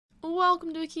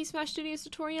Welcome to a KeySmash Studios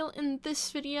tutorial. In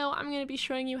this video, I'm going to be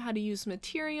showing you how to use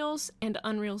materials and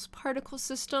Unreal's particle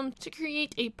system to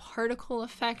create a particle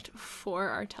effect for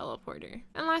our teleporter.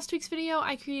 In last week's video,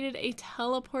 I created a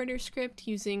teleporter script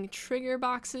using trigger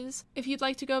boxes. If you'd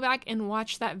like to go back and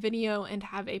watch that video and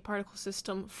have a particle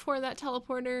system for that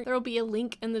teleporter, there will be a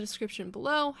link in the description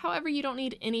below. However, you don't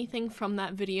need anything from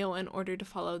that video in order to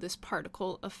follow this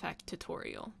particle effect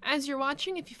tutorial. As you're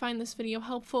watching, if you find this video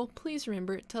helpful, please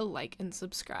remember to like and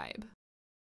subscribe.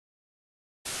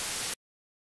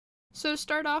 So to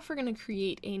start off, we're going to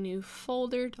create a new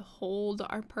folder to hold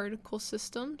our particle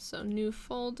system. So new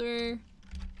folder,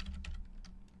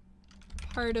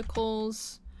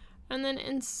 particles, and then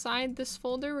inside this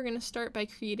folder, we're going to start by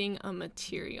creating a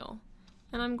material.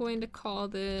 And I'm going to call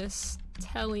this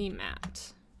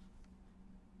telemat.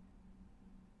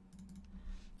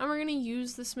 And we're going to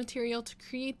use this material to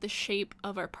create the shape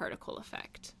of our particle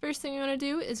effect. First thing we want to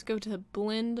do is go to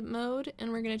blend mode,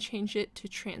 and we're going to change it to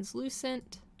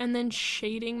translucent. And then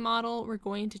shading model, we're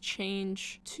going to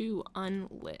change to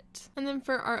unlit. And then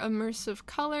for our immersive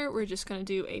color, we're just going to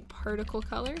do a particle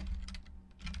color.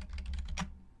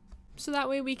 So that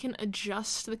way we can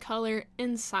adjust the color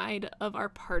inside of our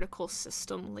particle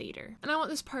system later. And I want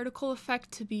this particle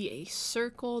effect to be a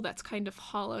circle that's kind of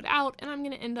hollowed out, and I'm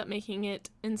going to end up making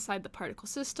it inside the particle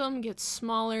system, get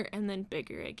smaller, and then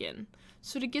bigger again.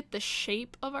 So to get the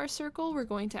shape of our circle, we're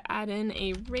going to add in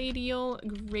a radial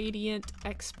gradient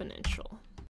exponential.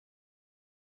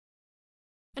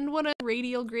 And what a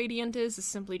radial gradient is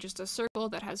simply just a circle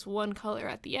that has one color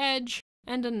at the edge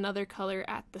and another color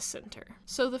at the center.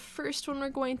 So the first one we're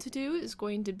going to do is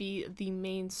going to be the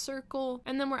main circle,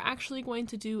 and then we're actually going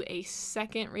to do a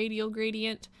second radial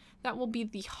gradient that will be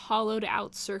the hollowed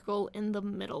out circle in the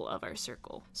middle of our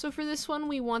circle. So for this one,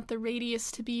 we want the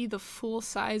radius to be the full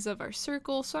size of our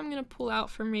circle, so I'm going to pull out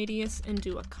from radius and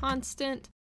do a constant,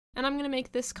 and I'm going to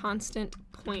make this constant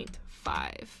 0.5.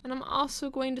 And I'm also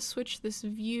going to switch this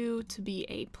view to be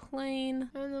a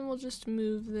plane, and then we'll just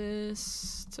move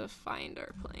this to find our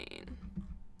plane.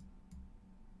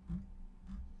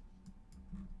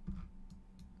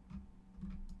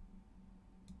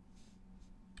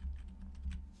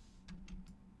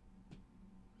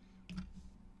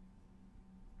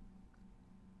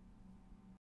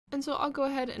 And so I'll go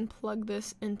ahead and plug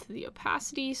this into the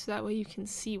opacity so that way you can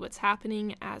see what's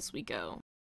happening as we go.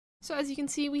 So as you can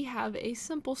see, we have a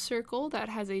simple circle that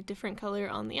has a different color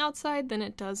on the outside than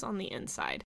it does on the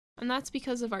inside. And that's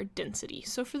because of our density.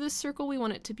 So for this circle, we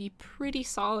want it to be pretty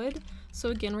solid. So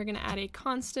again, we're going to add a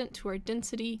constant to our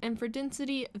density. And for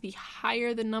density, the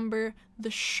higher the number,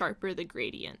 the sharper the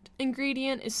gradient. And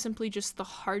gradient is simply just the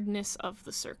hardness of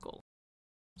the circle.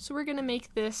 So we're going to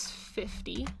make this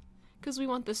 50 because we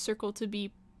want this circle to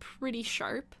be pretty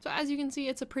sharp. So as you can see,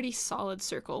 it's a pretty solid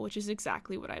circle, which is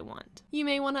exactly what I want. You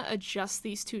may want to adjust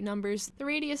these two numbers. The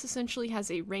radius essentially has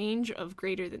a range of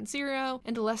greater than 0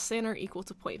 and less than or equal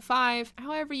to 0.5.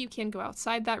 However, you can go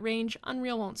outside that range.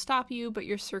 Unreal won't stop you, but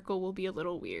your circle will be a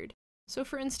little weird. So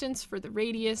for instance, for the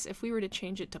radius, if we were to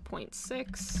change it to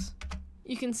 0.6,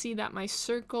 you can see that my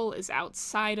circle is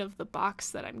outside of the box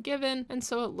that I'm given, and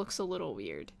so it looks a little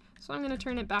weird. So I'm going to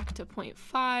turn it back to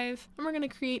 0.5, and we're going to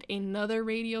create another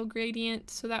radial gradient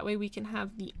so that way we can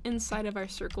have the inside of our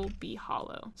circle be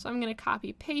hollow. So I'm going to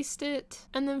copy paste it,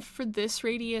 and then for this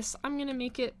radius, I'm going to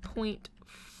make it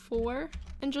 0.4,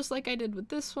 and just like I did with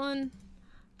this one,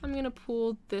 I'm going to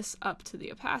pull this up to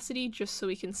the opacity just so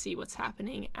we can see what's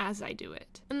happening as I do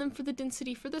it. And then for the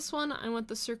density for this one, I want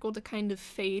the circle to kind of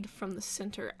fade from the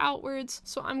center outwards,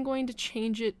 so I'm going to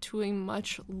change it to a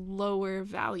much lower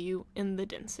value in the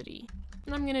density.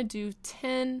 And I'm going to do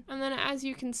 10, and then as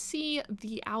you can see,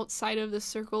 the outside of this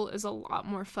circle is a lot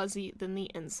more fuzzy than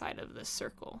the inside of this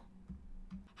circle.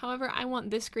 However, I want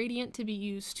this gradient to be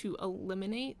used to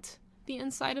eliminate the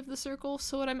inside of the circle,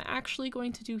 so what I'm actually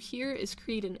going to do here is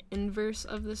create an inverse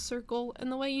of the circle,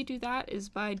 and the way you do that is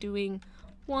by doing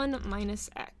 1 minus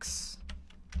x.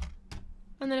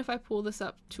 And then if I pull this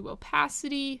up to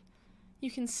opacity, you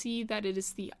can see that it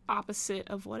is the opposite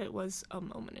of what it was a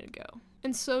moment ago.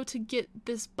 And so to get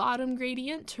this bottom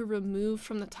gradient to remove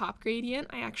from the top gradient,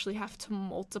 I actually have to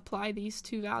multiply these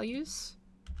two values.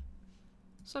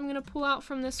 So I'm going to pull out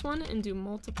from this one and do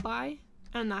multiply,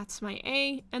 and that's my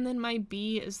A, and then my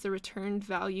B is the returned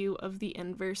value of the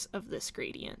inverse of this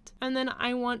gradient. And then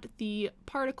I want the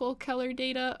particle color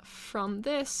data from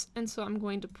this, and so I'm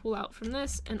going to pull out from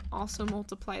this and also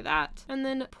multiply that, and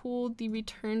then pull the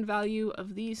return value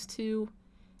of these two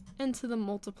into the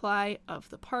multiply of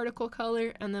the particle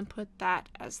color, and then put that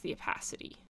as the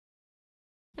opacity.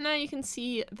 And now you can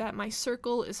see that my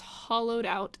circle is hollowed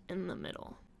out in the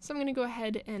middle. So I'm going to go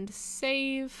ahead and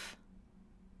save.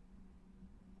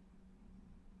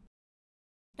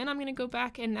 And I'm going to go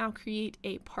back and now create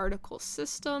a particle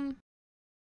system.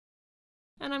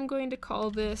 And I'm going to call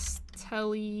this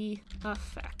Telly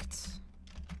Effect.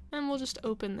 And we'll just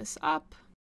open this up.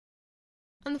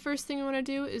 And the first thing we want to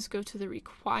do is go to the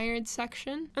required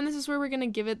section. And this is where we're going to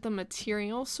give it the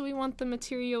material. So we want the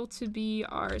material to be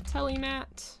our Telly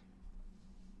mat.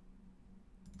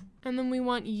 And then we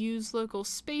want use local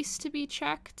space to be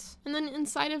checked. And then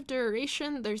inside of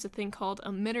duration, there's a thing called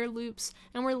emitter loops,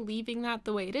 and we're leaving that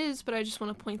the way it is, but I just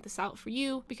want to point this out for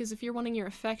you, because if you're wanting your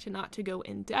effect not to go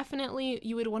indefinitely,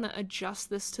 you would want to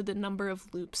adjust this to the number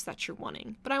of loops that you're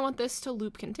wanting. But I want this to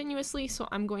loop continuously, so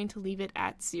I'm going to leave it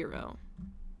at 0.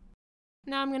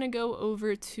 Now I'm going to go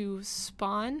over to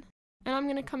spawn. And I'm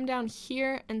going to come down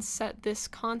here and set this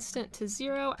constant to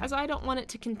 0, as I don't want it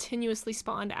to continuously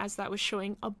spawn as that was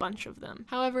showing a bunch of them.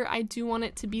 However, I do want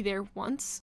it to be there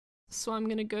once. So I'm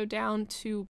going to go down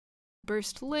to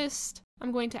burst list.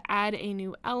 I'm going to add a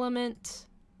new element.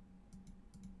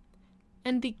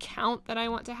 And the count that I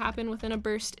want to happen within a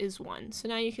burst is 1. So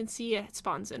now you can see it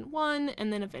spawns in 1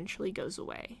 and then eventually goes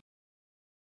away.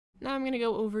 Now I'm going to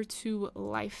go over to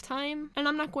lifetime, and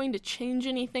I'm not going to change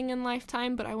anything in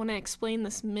lifetime, but I want to explain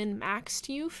this min-max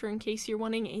to you for in case you're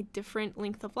wanting a different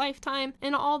length of lifetime.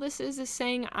 And all this is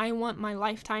saying I want my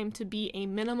lifetime to be a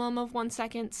minimum of 1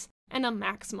 second and a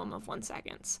maximum of 1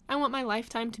 second. I want my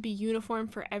lifetime to be uniform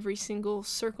for every single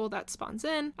circle that spawns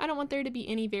in. I don't want there to be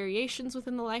any variations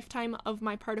within the lifetime of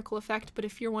my particle effect, but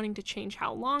if you're wanting to change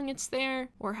how long it's there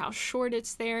or how short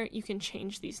it's there, you can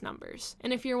change these numbers.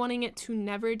 And if you're wanting it to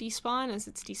never despawn, as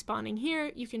it's despawning here,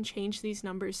 you can change these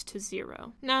numbers to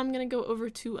 0. Now I'm going to go over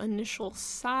to initial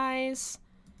size,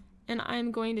 and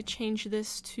I'm going to change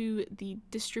this to the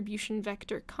distribution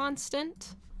vector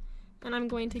constant, and I'm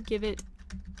going to give it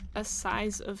a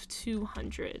size of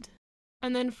 200.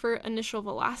 And then for initial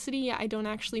velocity, I don't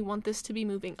actually want this to be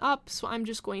moving up, so I'm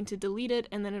just going to delete it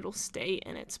and then it'll stay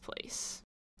in its place.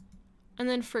 And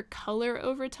then for color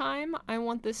over time, I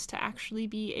want this to actually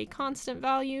be a constant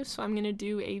value, so I'm going to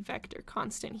do a vector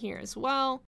constant here as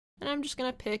well. And I'm just going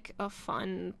to pick a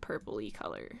fun purpley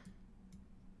color.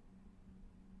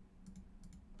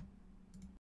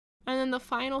 And then the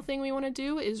final thing we want to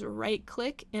do is right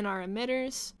click in our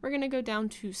emitters. We're going to go down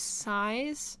to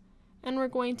size, and we're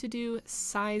going to do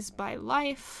size by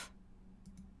life.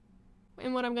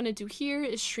 And what I'm going to do here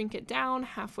is shrink it down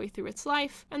halfway through its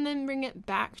life and then bring it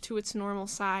back to its normal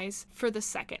size for the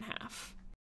second half.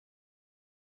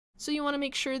 So you want to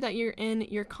make sure that you're in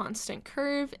your constant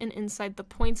curve, and inside the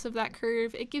points of that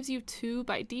curve, it gives you 2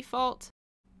 by default.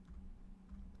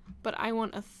 But I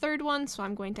want a third one, so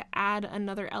I'm going to add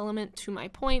another element to my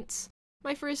points.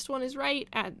 My first one is right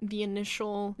at the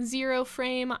initial 0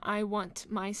 frame. I want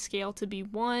my scale to be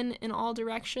 1 in all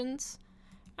directions.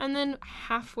 And then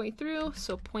halfway through,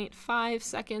 so 0.5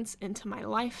 seconds into my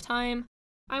lifetime,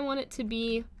 I want it to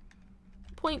be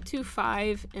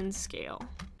 0.25 in scale.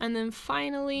 And then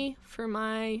finally, for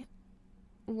my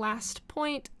last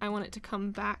point, I want it to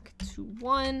come back to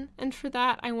 1, and for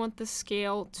that I want the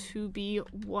scale to be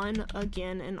 1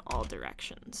 again in all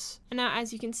directions. And now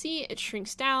as you can see, it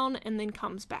shrinks down and then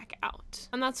comes back out.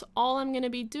 And that's all I'm going to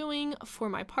be doing for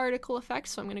my particle effect,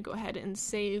 so I'm going to go ahead and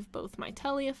save both my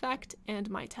Telly effect and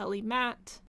my Telly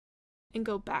mat and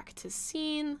go back to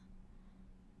scene.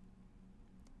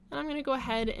 And I'm going to go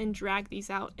ahead and drag these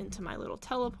out into my little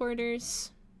teleporters.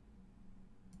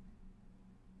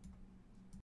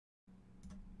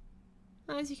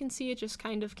 As you can see, it just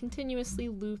kind of continuously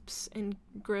loops and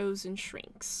grows and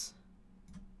shrinks.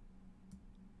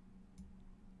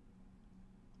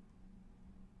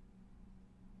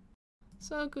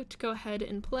 So go ahead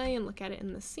and play and look at it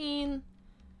in the scene.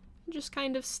 It just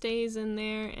kind of stays in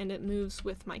there and it moves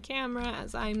with my camera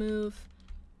as I move.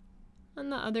 And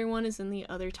the other one is in the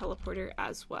other teleporter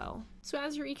as well. So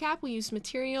as a recap, we used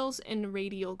materials and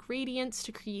radial gradients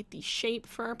to create the shape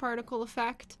for our particle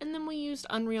effect, and then we used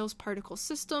Unreal's particle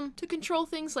system to control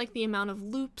things like the amount of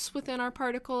loops within our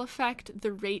particle effect,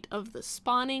 the rate of the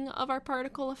spawning of our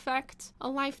particle effect, a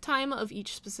lifetime of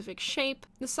each specific shape,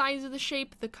 the size of the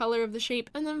shape, the color of the shape,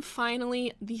 and then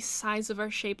finally the size of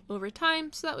our shape over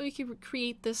time, so that we could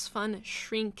create this fun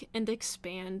shrink and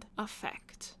expand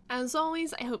effect. it. As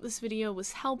always, I hope this video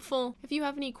was helpful. If you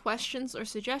have any questions or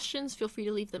suggestions, feel free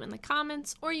to leave them in the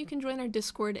comments, or you can join our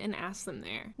Discord and ask them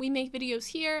there. We make videos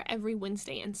here every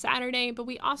Wednesday and Saturday, but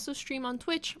we also stream on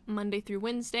Twitch Monday through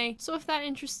Wednesday, so if that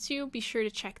interests you, be sure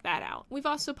to check that out. We've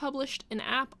also published an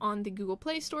app on the Google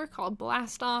Play Store called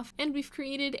Blast Off, and we've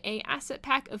created an asset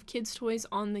pack of kids' toys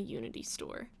on the Unity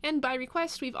store. And by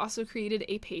request, we've also created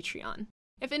a Patreon.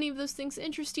 If any of those things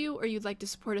interest you, or you'd like to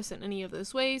support us in any of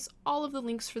those ways, all of the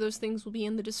links for those things will be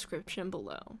in the description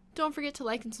below. Don't forget to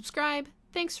like and subscribe.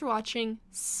 Thanks for watching.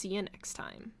 See you next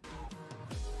time.